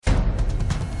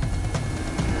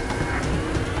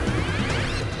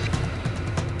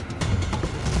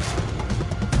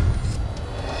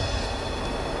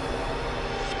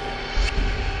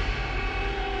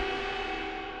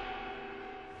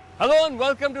Hello and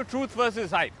welcome to Truth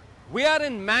versus Hype. We are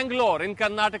in Mangalore in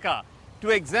Karnataka to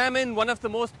examine one of the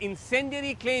most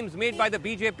incendiary claims made by the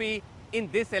BJP in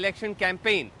this election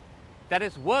campaign. That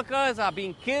is, workers are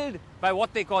being killed by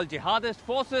what they call jihadist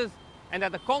forces, and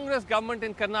that the Congress government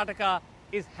in Karnataka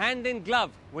is hand in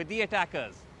glove with the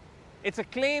attackers. It's a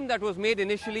claim that was made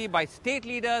initially by state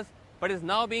leaders but is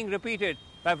now being repeated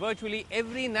by virtually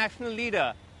every national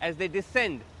leader as they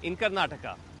descend in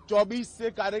Karnataka. 24 से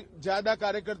ज्यादा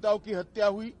कार्यकर्ताओं की हत्या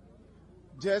हुई,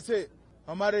 जैसे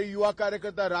हमारे युवा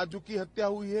कार्यकर्ता राजू की हत्या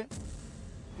हुई है.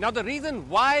 Now the reason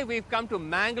why we've come to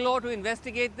Mangalore to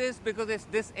investigate this, because it's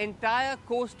this entire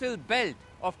coastal belt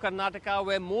of Karnataka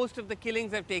where most of the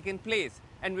killings have taken place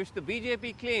and which the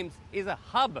BJP claims is a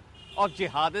hub of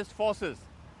jihadist forces.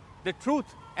 The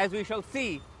truth, as we shall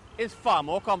see, is far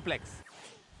more complex.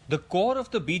 The core of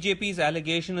the BJP's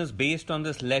allegation is based on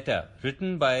this letter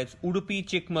written by its Udupi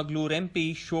Chikmagalur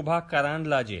MP Shobha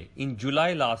Karandlaje in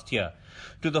July last year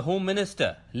to the Home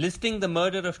Minister, listing the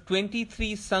murder of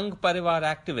 23 Sangh Parivar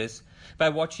activists by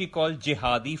what she called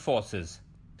jihadi forces.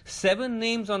 7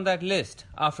 names on that list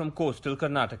are from coastal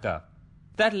Karnataka.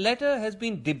 That letter has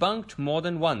been debunked more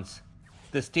than once.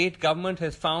 The state government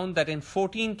has found that in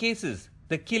 14 cases,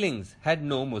 the killings had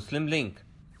no Muslim link.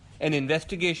 An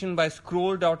investigation by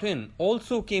Scroll.in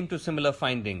also came to similar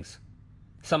findings.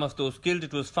 Some of those killed,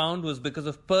 it was found, was because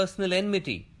of personal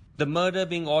enmity, the murder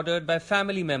being ordered by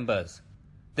family members.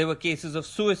 There were cases of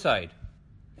suicide.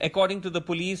 According to the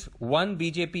police, one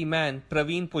BJP man,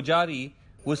 Praveen Pujari,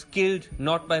 was killed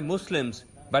not by Muslims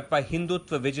but by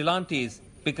Hindutva vigilantes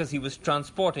because he was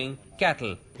transporting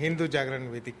cattle. Hindu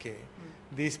Jagran Vedike.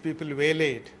 These people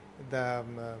waylaid the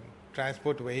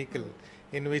transport vehicle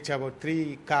in which about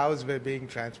 3 cows were being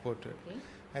transported. Okay.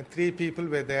 And 3 people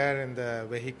were there in the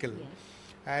vehicle. Yes.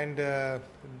 And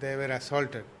they were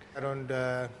assaulted. Around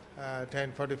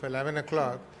 10:45, 11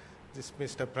 o'clock, this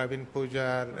Mr. Praveen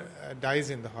Pujar dies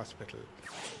in the hospital.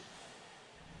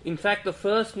 In fact, the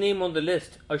first name on the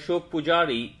list, Ashok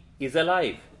Pujari, is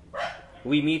alive.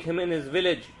 We meet him in his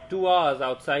village 2 hours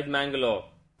outside Mangalore.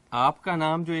 आपका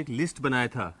नाम जो एक list बनाया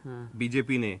था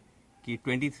BJP ने कि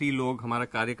 23 लोग हमारा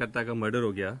कार्यकर्ता का मर्डर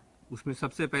हो गया, उसमें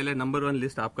सबसे पहले नंबर 1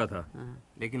 लिस्ट आपका था.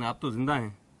 लेकिन आप तो जिंदा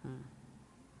हैं.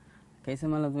 कैसे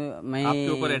मतलब मैं आपके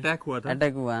ऊपर अटैक हुआ था.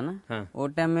 अटैक हुआ ना, वो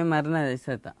टाइम में मरना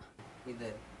जैसा था.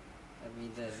 इधर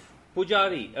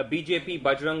Pujari, a BJP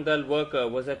Bajrang Dal worker,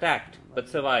 was attacked but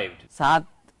survived. 7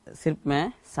 सिर्फ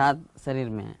में 7 शरीर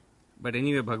में. बट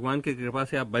एनीवे, भगवान की कृपा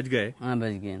से आप बच गए. हाँ,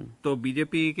 बच गए. तो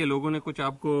बीजेपी के लोगों ने कुछ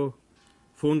आपको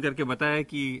फोन करके बताया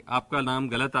कि आपका नाम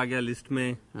गलत आ गया लिस्ट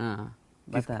में. हाँ,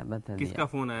 बता किसका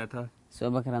फोन आया था?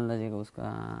 शोभा करंदला जी को,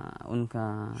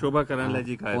 उनका शोभा करंदला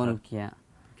जी का फोन किया.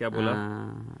 क्या बोला?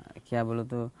 क्या बोलो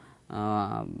तो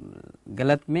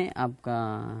गलत में आपका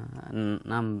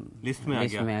नाम लिस्ट में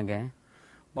आ गया.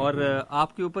 और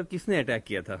आपके ऊपर किसने अटैक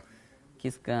किया था?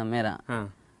 किसका? मेरा. हाँ.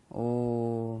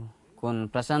 वो कौन?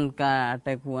 प्रशांत का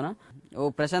अटैक हुआ ना, वो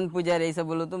प्रशांत पुजारी ऐसा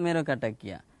बोलो तो मेरे का अटैक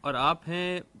किया. और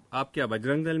आप क्या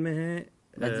बजरंग दल में हैं?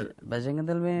 बजरंग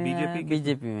दल में,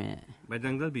 बीजेपी में.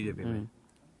 बजरंग दल बीजेपी में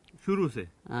शुरू से?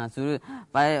 हाँ, शुरू.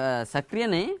 सक्रिय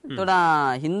नहीं,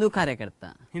 थोड़ा हिंदू कार्यकर्ता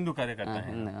है,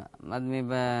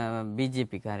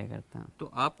 बीजेपी कार्यकर्ता.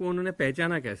 तो आपको उन्होंने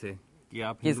पहचाना कैसे कि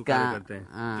आप हिंदू कार्यकर्ता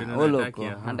हैं?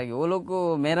 वो लोग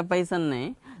को मेरा पैसा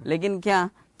नहीं, लेकिन क्या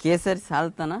केसर साल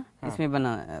था ना, इसमें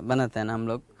बनाता है ना हम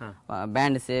लोग.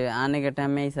 बैंड से आने के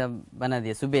टाइम में ऐसा बना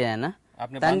दिया. सुबह है ना,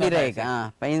 ठंडी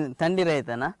रहेगा, ठंडी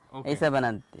रहता ना, ऐसा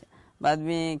बनाते. बाद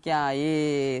में क्या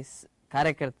ये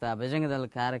कार्यकर्ता, बजरंग दल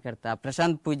कार्यकर्ता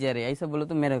प्रशांत पुजारी ऐसा बोलो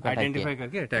तो मेरे को आइडेंटिफाई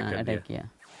करके अटैक किया.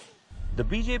 The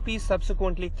BJP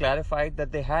subsequently clarified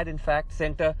that they had in fact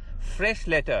sent a fresh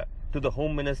letter to the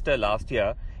Home Minister last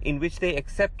year in which they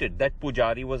accepted that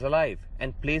Pujari was alive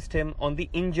and placed him on the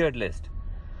injured list.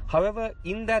 However,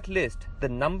 in that list, the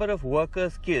number of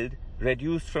workers killed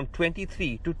reduced from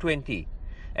 23 to 20,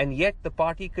 and yet the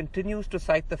party continues to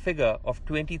cite the figure of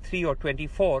 23 or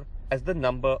 24 as the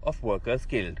number of workers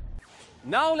killed.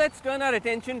 Now let's turn our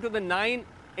attention to the 9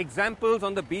 examples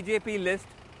on the BJP list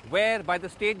where, by the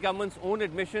state government's own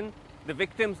admission, the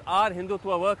victims are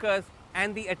Hindutva workers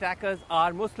and the attackers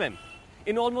are Muslim.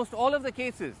 In almost all of the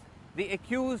cases, the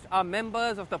accused are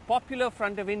members of the Popular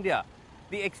Front of India,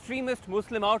 the extremist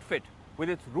Muslim outfit with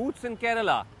its roots in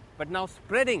Kerala but now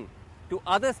spreading to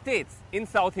other states in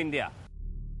South India.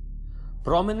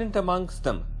 Prominent amongst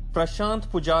them, Prashant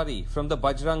Pujari from the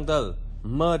Bajrang Dal,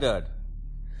 murdered.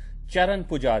 Charan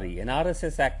Pujari, an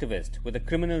RSS activist with a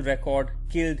criminal record,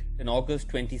 killed in August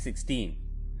 2016.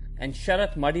 And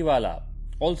Sharat Madiwala,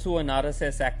 also an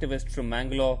RSS activist from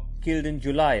Mangalore, killed in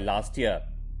July last year.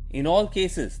 In all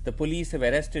cases, the police have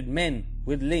arrested men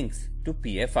with links to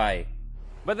PFI.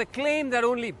 But the claim that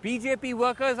only BJP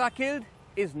workers are killed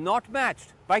is not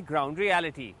matched by ground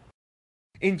reality.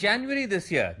 In January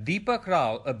this year, Deepak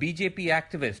Rao, a BJP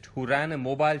activist who ran a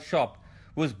mobile shop,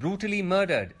 was brutally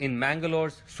murdered in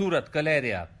Mangalore's Surathkal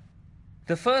area.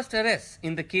 The first arrests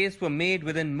in the case were made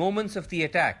within moments of the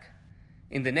attack.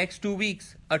 In the next 2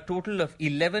 weeks, a total of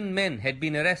 11 men had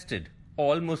been arrested,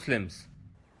 all Muslims.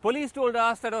 Police told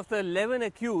us that of the 11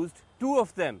 accused, 2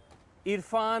 of them,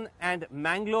 Irfan and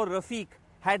Mangalore Rafiq,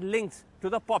 had links to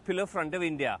the Popular Front of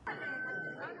India.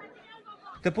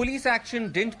 The police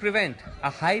action didn't prevent a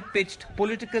high-pitched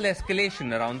political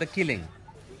escalation around the killing.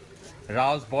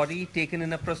 Rao's body taken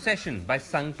in a procession by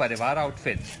Sangh Parivar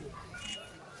outfits.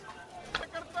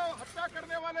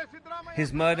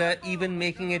 His murder even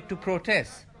making it to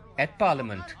protests at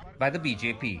Parliament by the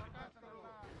BJP.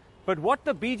 But what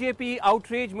the BJP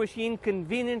outrage machine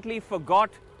conveniently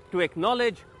forgot to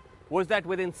acknowledge was that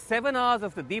within 7 hours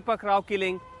of the Deepak Rao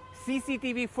killing,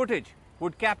 CCTV footage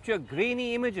would capture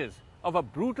grainy images of a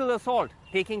brutal assault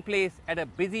taking place at a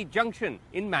busy junction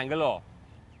in Mangalore.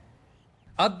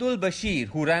 Abdul Bashir,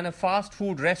 who ran a fast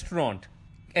food restaurant,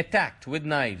 attacked with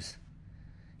knives.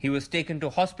 He was taken to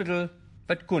hospital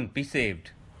but couldn't be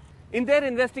saved. In their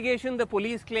investigation, the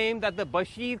police claimed that the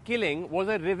Bashir killing was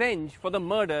a revenge for the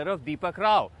murder of Deepak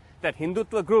Rao, that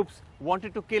Hindutva groups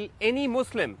wanted to kill any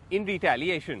Muslim in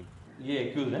retaliation.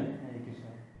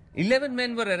 11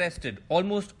 men were arrested,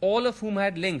 almost all of whom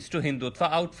had links to Hindutva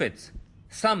outfits.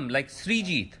 Some, like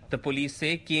Srijit, the police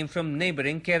say, came from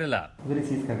neighbouring Kerala.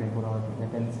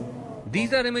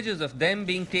 These are images of them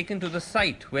being taken to the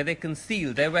site where they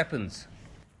conceal their weapons.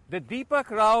 The Deepak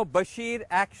Rao Bashir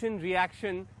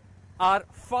action-reaction are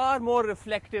far more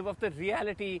reflective of the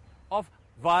reality of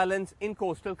violence in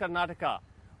coastal Karnataka,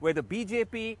 where the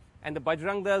BJP and the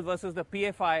Bajrang Dal versus the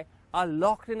PFI are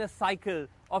locked in a cycle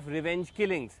of revenge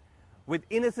killings, with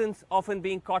innocents often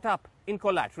being caught up in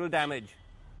collateral damage.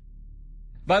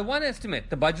 By one estimate,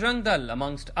 the Bajrang Dal,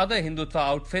 amongst other Hindutva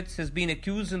outfits, has been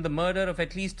accused in the murder of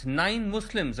at least 9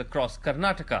 Muslims across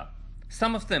Karnataka,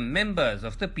 some of them members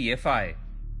of the PFI.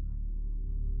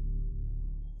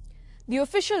 The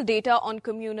official data on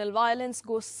communal violence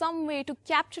goes some way to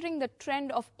capturing the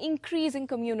trend of increasing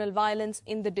communal violence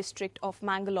in the district of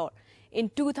Mangalore. In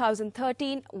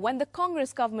 2013, when the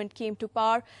Congress government came to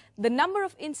power, the number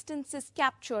of instances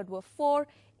captured were 4,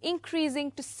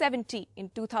 increasing to 70 in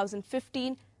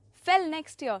 2015, fell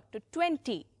next year to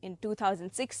 20 in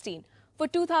 2016. For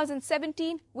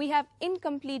 2017, we have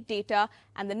incomplete data,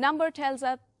 and the number tells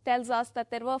us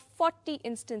that there were 40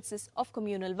 instances of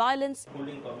communal violence.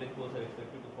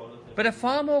 But a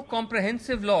far more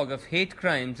comprehensive log of hate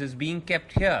crimes is being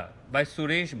kept here by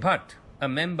Suresh Bhatt, a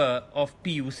member of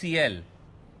PUCL.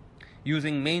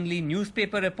 Using mainly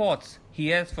newspaper reports, he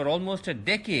has for almost a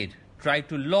decade tried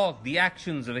to log the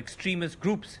actions of extremist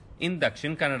groups in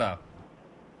Dakshin Kannada.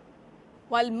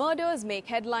 While murders make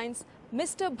headlines,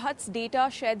 Mr. Bhatt's data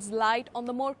sheds light on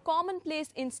the more commonplace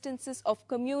instances of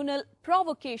communal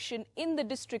provocation in the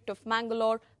district of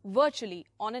Mangalore virtually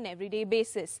on an everyday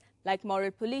basis, like moral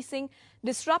policing,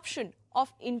 disruption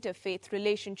of interfaith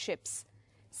relationships.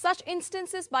 Such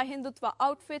instances by Hindutva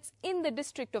outfits in the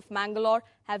district of Mangalore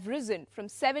have risen from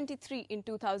 73 in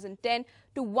 2010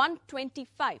 to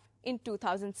 125 in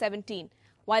 2017,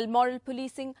 while moral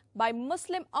policing by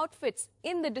Muslim outfits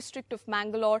in the district of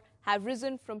Mangalore have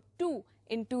risen from 2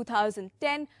 in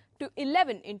 2010 to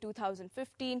 11 in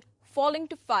 2015, falling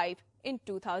to 5 in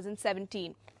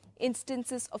 2017.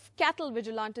 Instances of cattle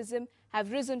vigilantism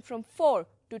have risen from 4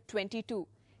 to 22.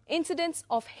 Incidents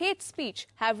of hate speech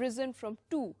have risen from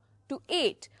 2 to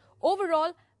 8.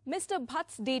 Overall, Mr.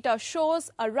 Bhatt's data shows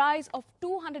a rise of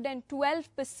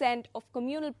 212% of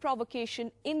communal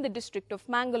provocation in the district of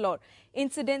Mangalore.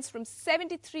 Incidents from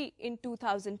 73 in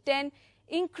 2010,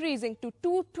 increasing to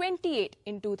 228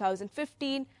 in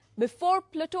 2015, before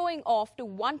plateauing off to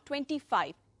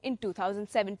 125 in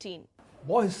 2017.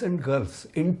 Boys and girls,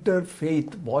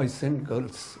 interfaith boys and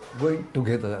girls going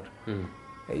together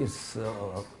is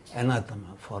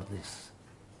anathema for this.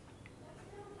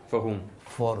 For whom?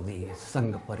 For the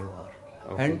Sangh Parivar,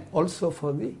 and also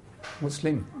for the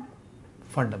Muslim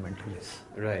fundamentalists.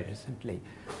 Right. Recently,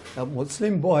 a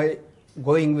Muslim boy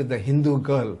going with a Hindu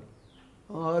girl,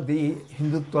 the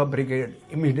Hindutva brigade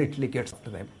immediately gets to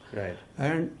them. Right.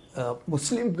 And a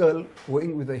Muslim girl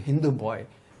going with a Hindu boy,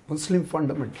 Muslim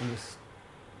fundamentalists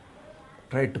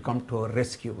try to come to a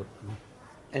rescue.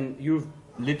 And you've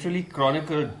literally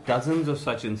chronicled dozens of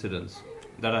such incidents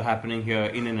that are happening here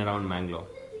in and around Mangalore.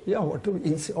 Yeah,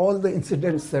 all the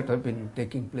incidents that have been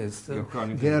taking place, You're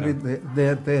chronicling they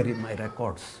are there in my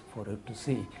records for you to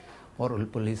see. Moral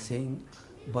policing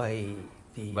by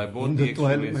both the Hindutva extremists.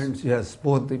 elements, yes,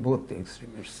 both the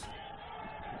extremists.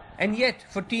 And yet,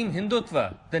 for Team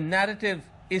Hindutva, the narrative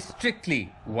is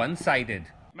strictly one-sided.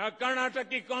 मैं कर्नाटक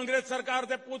की कांग्रेस सरकार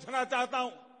से पूछना चाहता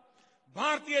हूं,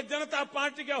 Bharatiya Janata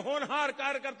party के होनहार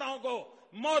कार्यकर्ताओं को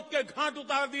मौत के घाट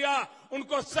उतार दिया,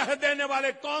 उनको सह देने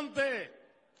वाले कौन थे?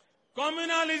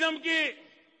 कम्युनलिज्म की,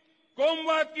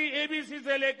 कोमवाद की एबीसी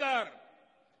से लेकर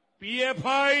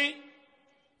पीएफआई,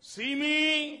 सीमी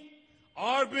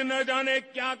और भी न जाने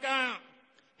क्या क्या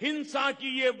हिंसा की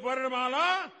ये वर्णमाला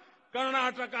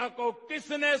कर्नाटका को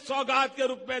किसने सौगात के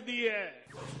रूप में दी है?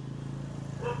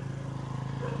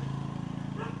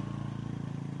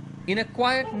 In a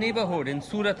quiet neighborhood in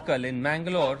Surathkal in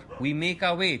Mangalore, we make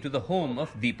our way to the home of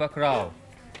Deepak Rao.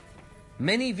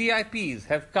 Many VIPs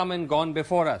have come and gone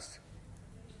before us.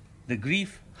 The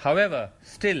grief, however,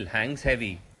 still hangs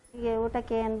heavy. ಹೀಗೆ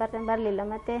ಊಟಕ್ಕೆ ಏನು ಬರಲಿಲ್ಲ,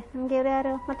 ಮತ್ತೆ ನಮಗೆ ಇವರು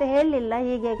ಯಾರು ಮತ್ತೆ ಹೇಳಲಿಲ್ಲ,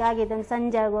 ಹೀಗೆ ಆಗಿದೆ.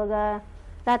 ಸಂಜೆ ಆಗುವಾಗ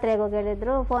ರಾತ್ರಿ ಆಗುವಾಗ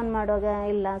ಹೇಳಿದ್ರು, ಫೋನ್ ಮಾಡುವಾಗ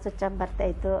ಇಲ್ಲ ಸ್ವಿಚ್ ಆಫ್ ಬರ್ತಾ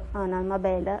ಇತ್ತು, ನನ್ನ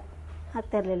ಮೊಬೈಲ್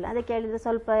ಆಗ್ತಿರಲಿಲ್ಲ. ಅದಕ್ಕೆ ಹೇಳಿದ್ರು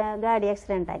ಸ್ವಲ್ಪ ಗಾಡಿ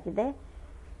ಆಕ್ಸಿಡೆಂಟ್ ಆಗಿದೆ,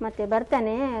 ಮತ್ತೆ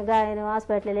ಬರ್ತಾನೆ,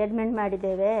 ಹಾಸ್ಪಿಟ್ಲಲ್ಲಿ ಅಡ್ಮಿಟ್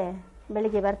ಮಾಡಿದ್ದೇವೆ,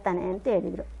 ಬೆಳಿಗ್ಗೆ ಬರ್ತಾನೆ ಅಂತ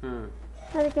ಹೇಳಿದರು.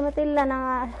 ಅದಕ್ಕೆ ಮತ್ತೆ ಇಲ್ಲ ನಾವು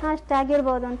ಅಷ್ಟು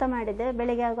ಆಗಿರ್ಬೋದು ಅಂತ ಮಾಡಿದ್ದೆ.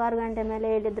 ಬೆಳಿಗ್ಗೆ 6 ಗಂಟೆ ಮೇಲೆ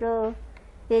ಹೇಳಿದರು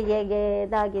ಹೀಗೆ ಹೇಗೆ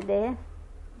ಇದಾಗಿದೆ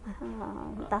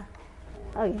ಅಂತ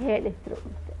ಹಾಗೆ ಹೇಳಿದರು.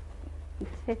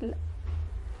 ಇಲ್ಲ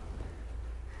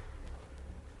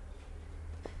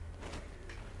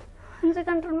ಅಂದರೆ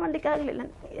ಕಂಟ್ರೋಲ್ ಮಾಡಲಿಕ್ಕೆ ಆಗಲಿಲ್ಲ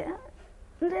ನನಗೆ.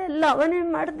 ಅಂದರೆ ಎಲ್ಲ ಅವನೇ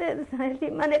ಮಾಡಿದೆ.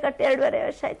 ಮನೆ ಕಟ್ಟಿ 2.5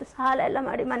 ವರ್ಷ ಆಯಿತು, ಸಾಲ ಎಲ್ಲ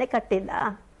ಮಾಡಿ ಮನೆ ಕಟ್ಟಿದ್ದ,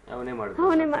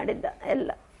 ಅವನೇ ಮಾಡಿದ್ದ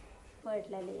ಎಲ್ಲ.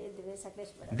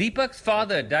 Deepak's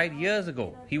father died years ago.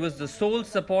 He was the sole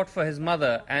support for his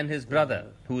mother and his brother,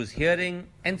 who is hearing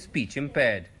and speech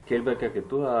impaired.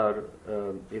 ಕೇಳಬೇಕಾಗಿತ್ತು.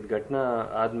 ಇದು ಘಟನಾ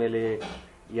ಆದಮೇಲೆ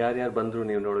ಯಾರ್ಯಾರು ಬಂದರು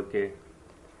ನೀವು ನೋಡೋಕ್ಕೆ?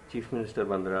 ಚೀಫ್ ಮಿನಿಸ್ಟರ್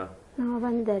ಬಂದ್ರ?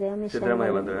 ಬಂದಿದ್ದಾರೆ, ಅಮಿತ್ ಶಾ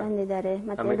ಬಂದಿದ್ದಾರೆ,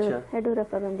 ಮತ್ತೆ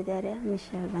ಯಡಿಯೂರಪ್ಪ ಬಂದಿದ್ದಾರೆ, ಅಮಿತ್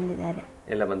ಶಾ ಬಂದಿದ್ದಾರೆ.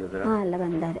 ಎಲ್ಲ ಬಂದಿದ್ದಾರೆ? ಎಲ್ಲ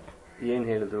ಬಂದಿದ್ದಾರೆ. ಏನು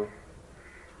ಹೇಳಿದ್ರು?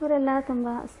 ಅವರೆಲ್ಲ ತುಂಬ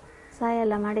ಸಹಾಯ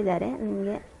ಎಲ್ಲ ಮಾಡಿದ್ದಾರೆ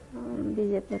ನನಗೆ.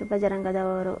 ಬಿಜೆಪಿಯವರು,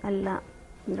 ಬಜರಂಗದವರು ಎಲ್ಲ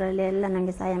ಅದರಲ್ಲಿ ಎಲ್ಲ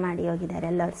ನನಗೆ ಸಹಾಯ ಮಾಡಿ ಹೋಗಿದ್ದಾರೆ.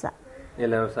 ಎಲ್ಲರೂ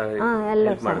ಸಹ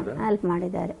ಹೆಲ್ಪ್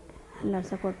ಮಾಡಿದ್ದಾರೆ, ಎಲ್ಲರೂ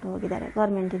ಸಹ ಕೊಟ್ಟು ಹೋಗಿದ್ದಾರೆ.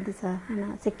 ಗೌರ್ಮೆಂಟಿಂದ ಸಹ ಹಣ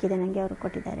ಸಿಕ್ಕಿದೆ ನನಗೆ, ಅವರು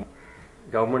ಕೊಟ್ಟಿದ್ದಾರೆ.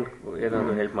 ಗವರ್ಮೆಂಟ್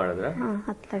ಏನಾದರೂ ಹೆಲ್ಪ್ ಮಾಡಿದ್ರ?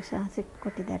 10 ಲಕ್ಷ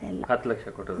ಕೊಟ್ಟಿದ್ದಾರೆ. ಎಲ್ಲ 10 ಲಕ್ಷ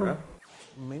ಕೊಟ್ಟಿದ್ರ?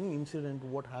 Many incidents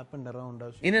what happened around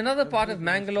us. In another part of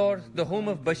Mangalore, the home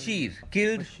of Bashir,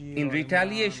 killed in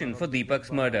retaliation for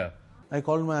Deepak's murder. I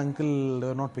called my uncle, they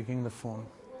were not picking the phone.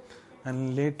 And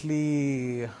lately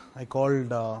I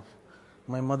called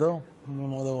my mother. My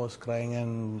mother was crying,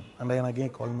 and again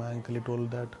I called my uncle. He told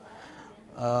that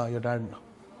your dad,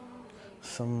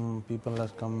 some people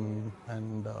have come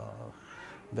and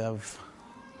they have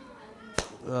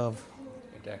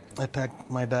attacked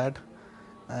my dad,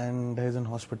 and he's in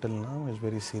hospital now. He's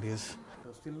very serious.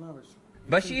 Still now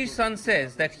Bashir's son says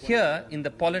that here in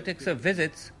the politics of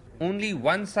visits, only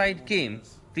one side came,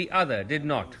 the other did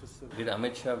not. Did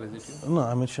Amit Shah visit you? No,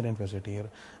 Amit Shah didn't visit here.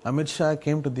 Amit Shah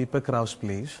came to Deepak Rao's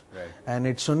place, and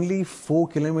it's only 4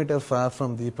 kilometers far from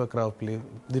Deepak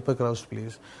Rao's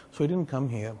place. So he didn't come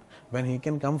here. When he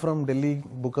can come from Delhi,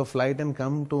 book a flight and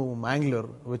come to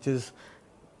Mangalore, which is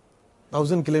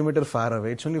 1,000 kilometers far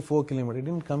away. It's only 4 kilometers. He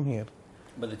didn't come here.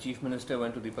 But the chief minister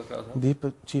went to Deepak Rao's house?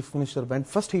 Deepak chief minister went.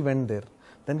 First he went there.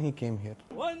 Then he came here.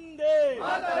 Vande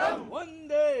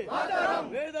Vande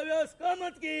Vedavyas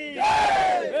Kamat ki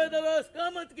Jai! Vedavyas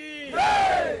Kamat ki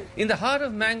Jai! In the heart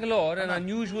of Mangalore, an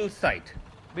unusual sight.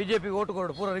 BJP vote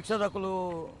kodu pura rickshaw dakulu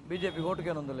BJP vote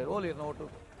ke nondale oli na vote.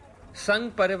 Sangh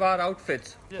Parivar outfits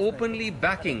openly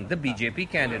backing the BJP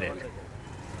candidate.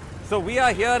 So we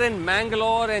are here in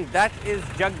Mangalore, and that is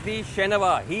Jagdish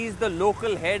Shenawa. He is the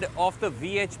local head of the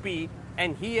VHP,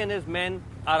 and he and his men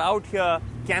are out here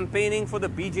campaigning for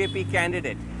the BJP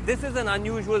candidate. This is an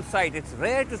unusual sight. It's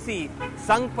rare to see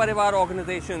Sangh Parivar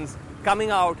organizations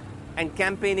coming out and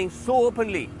campaigning so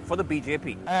openly for the BJP.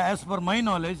 As per my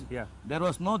knowledge, there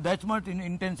was no that much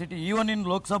intensity even in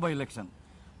Lok Sabha election.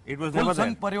 It was Full never there.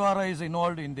 Sangh Parivar is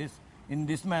involved in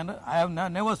this manner. I have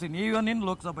never seen, even in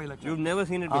Lok Sabha election. You've never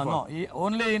seen it before? No,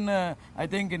 only in, I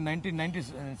think in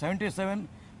 1977,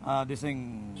 this thing,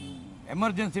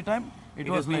 emergency time, it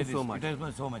was been like so this. much. It has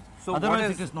been so much. So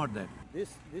otherwise, it is not that.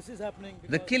 This is happening.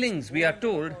 The killings, we are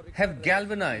told, have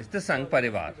galvanized the Sangh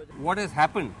Parivar. What has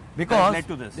happened that has led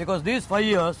to this? Because these 5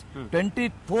 years,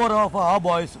 24 of our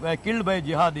boys were killed by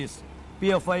jihadis,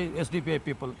 PFI, SDPI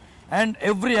people. And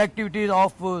every activity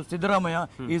of Siddaramaiah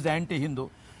is anti-Hindu.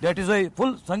 That is why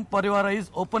full Sangh Parivara is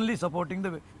openly supporting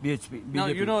the BHP. Now,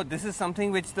 you know, this is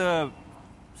something which the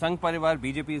Sangh Parivar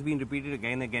BJP has been repeated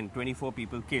again and again, 24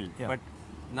 people killed. Yeah. But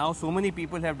now so many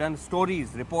people have done stories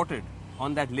reported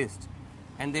on that list,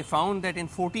 and they found that in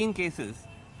 14 cases,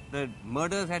 the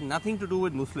murders had nothing to do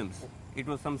with Muslims. It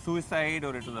was some suicide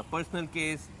or it was a personal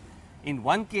case. In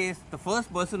one case, the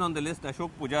first person on the list, Ashok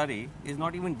Pujari, is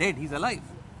not even dead, he's alive.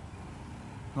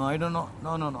 No, I don't know.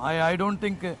 No. I don't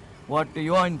think what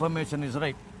your information is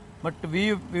right. But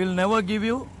we will never give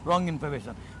you wrong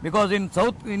information. Because in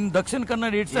Dakshin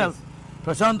Kannada itself,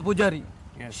 yes. Prashant Pujari,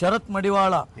 yes. Sharat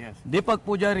Madiwala, yes. Deepak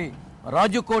Pujari,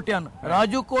 Raju Kotian. Right.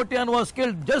 Raju Kotian was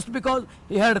killed just because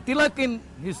he had tilak in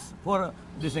his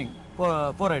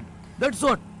forehead. That's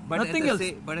what. But nothing else.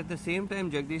 But at the same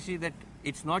time, Jagdishi, that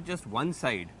it's not just one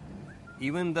side.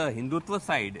 Even the Hindutva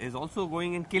side is also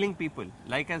going and killing people,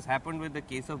 like has happened with the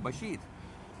case of Bashir.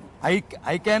 I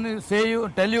can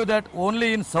tell you that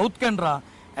only in South Canara,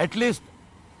 at least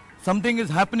something is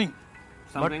happening.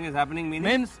 Something is happening meaning?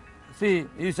 Means, see,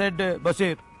 he said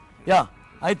Bashir. Yeah,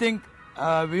 I think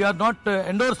we are not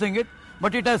endorsing it,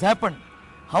 but it has happened.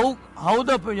 How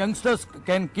the youngsters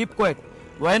can keep quiet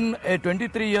when a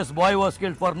 23 years boy was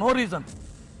killed for no reason?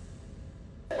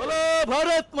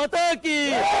 Bharat Mata ki,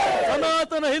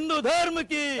 Sanatana Hindu Dharma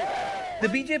ki. The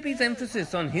BJP's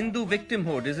emphasis on Hindu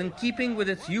victimhood is in keeping with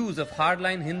its use of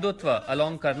hardline Hindutva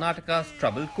along Karnataka's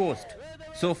troubled coast.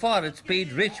 So far, it's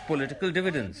paid rich political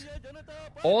dividends.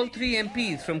 All three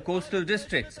MPs from coastal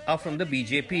districts are from the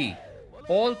BJP.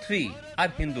 All three are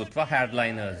Hindutva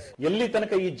hardliners. ಎಲ್ಲಿ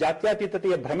ತನಕ ಈ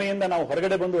ಜಾತ್ಯತೀತತೆಯ ಭ್ರಮೆಯಿಂದ ನಾವು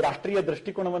ಹೊರಗಡೆ ಬಂದು ರಾಷ್ಟ್ರೀಯ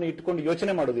ದೃಷ್ಟಿಕೋನವನ್ನು ಇಟ್ಟುಕೊಂಡು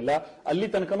ಯೋಚನೆ ಮಾಡೋದಿಲ್ಲ ಅಲ್ಲಿ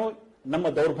ತನಕನೂ ನಮ್ಮ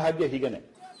ದೌರ್ಭಾಗ್ಯ ಹೀಗೇನೆ.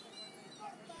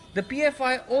 The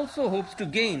PFI also hopes to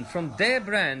gain from their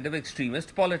brand of extremist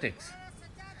politics.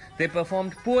 They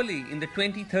performed poorly in the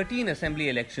 2013 assembly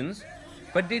elections,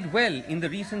 but did well in the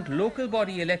recent local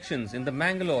body elections in the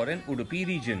Mangalore and Udupi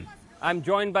region. I'm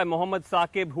joined by Mohammad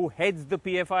Saqib, who heads the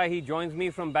PFI. He joins me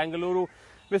from Bengaluru.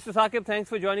 Mr. Saqib, thanks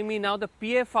for joining me. Now, the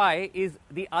PFI is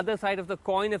the other side of the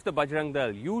coin of the Bajrang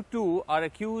Dal. You two are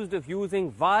accused of using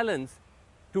violence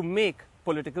to make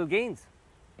political gains.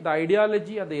 The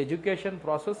ideology and the education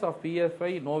process of PFI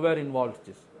nowhere involves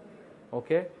this.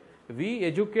 Okay? We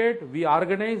educate, we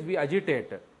organize, we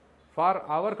agitate for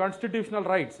our constitutional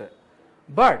rights.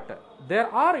 But there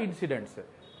are incidents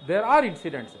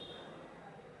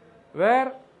where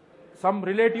some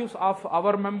relatives of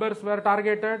our members were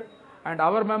targeted and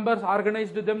our members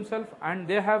organized themselves and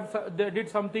they did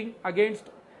something against.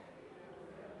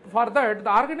 For that,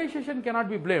 the organization cannot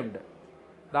be blamed.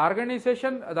 The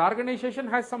organization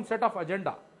has some set of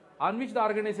agenda on which the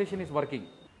organization is working.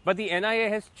 But the NIA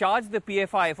has charged the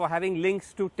PFI for having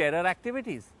links to terror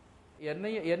activities.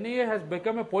 NIA has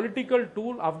become a political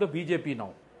tool of the BJP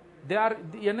now.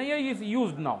 The NIA is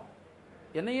used now.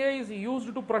 NIA is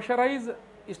used to pressurize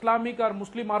Islamic or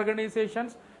Muslim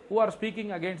organizations who are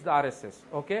speaking against the RSS.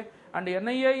 Okay? And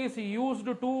NIA is used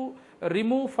to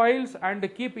remove files and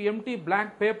keep empty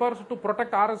blank papers to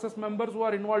protect RSS members who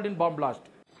are involved in bomb blast.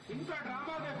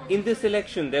 In this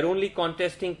election, they're only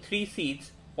contesting 3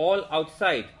 seats, all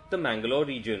outside the Mangalore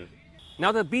region.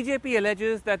 Now, the BJP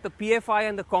alleges that the PFI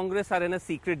and the Congress are in a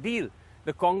secret deal.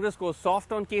 The Congress goes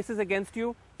soft on cases against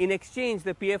you. In exchange,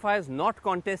 the PFI is not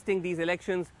contesting these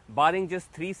elections, barring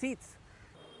just 3 seats.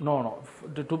 No.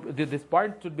 This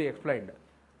point should be explained.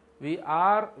 We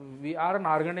are an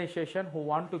organization who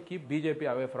want to keep BJP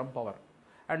away from power.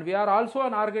 And we are also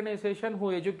an organization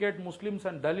who educate Muslims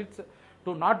and Dalits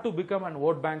to not to become an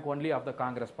vote bank only of the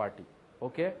Congress party.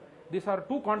 Okay? These are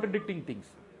two contradicting things.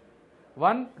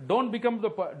 One, don't become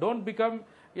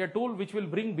a tool which will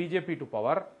bring BJP to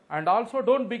power, and also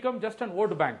don't become just an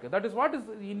vote bank. That is what is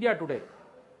India today.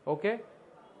 Okay?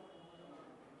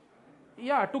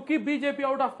 Yeah, to keep BJP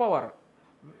out of power.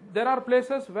 There are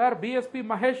places where BSP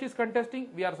Mahesh is contesting,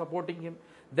 we are supporting him.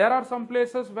 There are some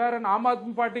places where an Aam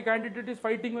Aadmi Party candidate is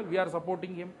fighting well, we are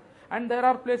supporting him. And there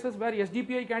are places where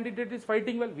SDPI candidate is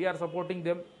fighting well, we are supporting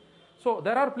them. So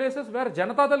there are places where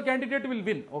Janata Dal candidate will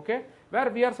win, okay, where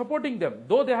we are supporting them,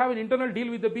 though they have an internal deal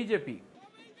with the BJP.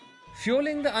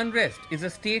 Fueling the unrest is a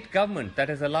state government that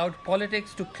has allowed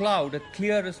politics to cloud a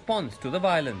clear response to the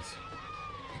violence.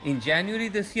 In January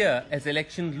this year, as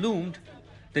elections loomed,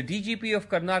 the DGP of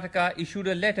Karnataka issued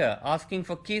a letter asking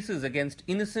for cases against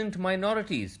innocent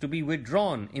minorities to be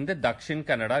withdrawn in the Dakshin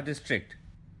Kannada district.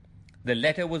 The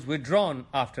letter was withdrawn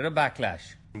after a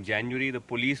backlash. In January, the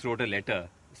police wrote a letter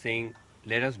saying,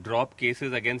 let us drop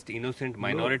cases against innocent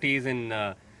minorities in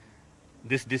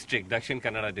this district, Dakshin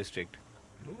Kannada district.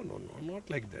 No, not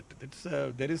like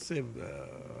that. There is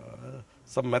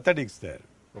some methodics there.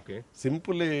 Okay.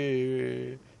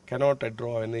 Simply cannot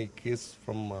draw any case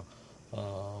from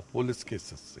police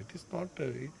cases. It is not.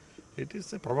 It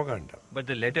is a propaganda. But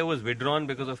the letter was withdrawn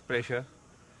because of pressure.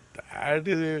 That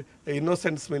is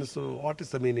innocence means what is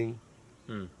the meaning?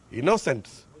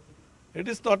 Innocence. It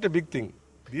is not a big thing.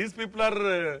 These people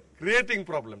are creating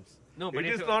problems. No, but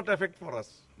it is not effect for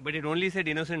us. But it only said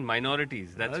innocent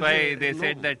minorities. That's why they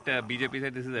said that BJP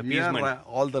said this is appeasement. We are,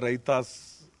 all the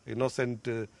Raitas, innocent,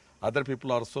 other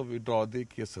people also withdraw the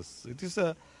cases. It is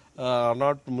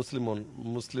not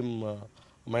Muslim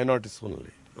minorities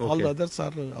only. Okay. All the others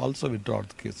are also withdraw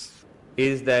the case.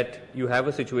 Is that you have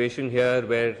a situation here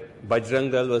where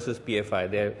Bajrang Dal versus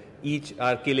PFI, they each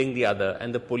are killing the other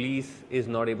and the police is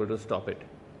not able to stop it.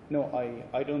 No,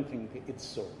 I don't think it's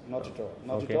so. Not at all.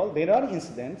 Not at all. There are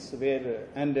incidents where,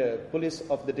 and police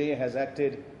of the day has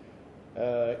acted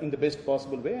in the best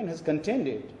possible way and has contained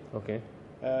it. Okay.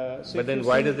 So but then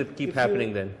why does it keep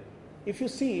happening then? If you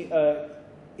see,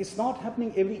 it's not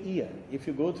happening every year. If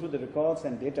you go through the records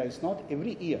and data, it's not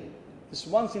every year. It's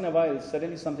once in a while,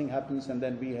 suddenly something happens and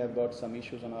then we have got some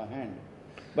issues on our hand.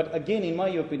 But again, in my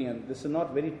opinion, this is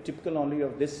not very typical only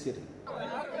of this city.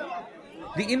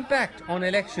 The impact on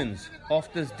elections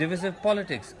of this divisive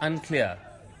politics unclear,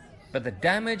 but the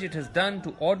damage it has done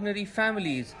to ordinary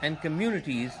families and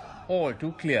communities all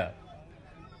too clear.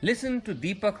 Listen to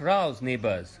Deepak Rao's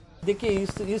neighbors. देखिए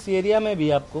इस area में भी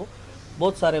आपको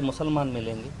बहुत सारे मुसलमान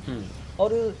मिलेंगे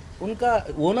और उनका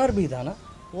ओनर भी था ना,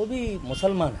 वो भी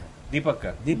मुसलमान है। दीपक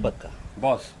का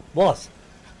बॉस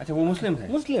अच्छा, वो मुस्लिम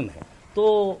है।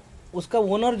 तो उसका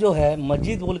ओनर जो है,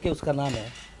 मस्जिद बोल के उसका नाम है,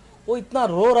 वो इतना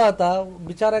रो रहा था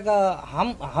बेचारा का,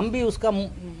 हम भी उसका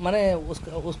माने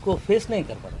उसको फेस नहीं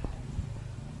कर पा रहे,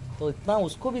 तो इतना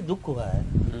उसको भी दुख हुआ है।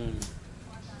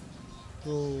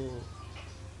 तो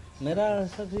मेरा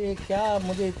सब ये क्या,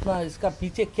 मुझे इतना इसका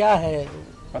पीछे क्या है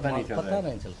पता नहीं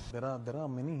चल। There are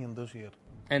many Hindus here.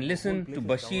 And listen to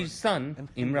Bashir's son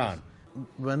Imran.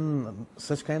 When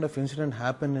such kind of incident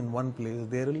happen in one place,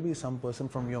 there will be some person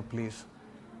from your place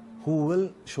who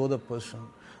will show the person.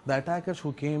 The attackers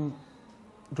who came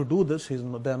to do this,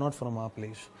 they are not from our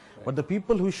place. Right. But the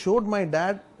people who showed my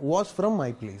dad was from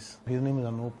my place. His name is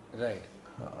Anup. Right.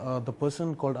 The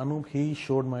person called Anup, he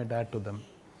showed my dad to them.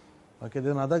 Okay,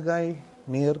 there's another guy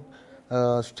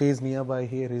stays nearby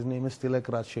here. His name is Tilak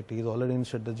Raj Shetty. He's already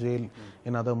inside the jail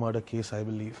in other murder case, I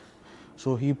believe.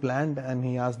 So he planned and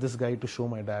he asked this guy to show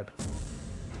my dad.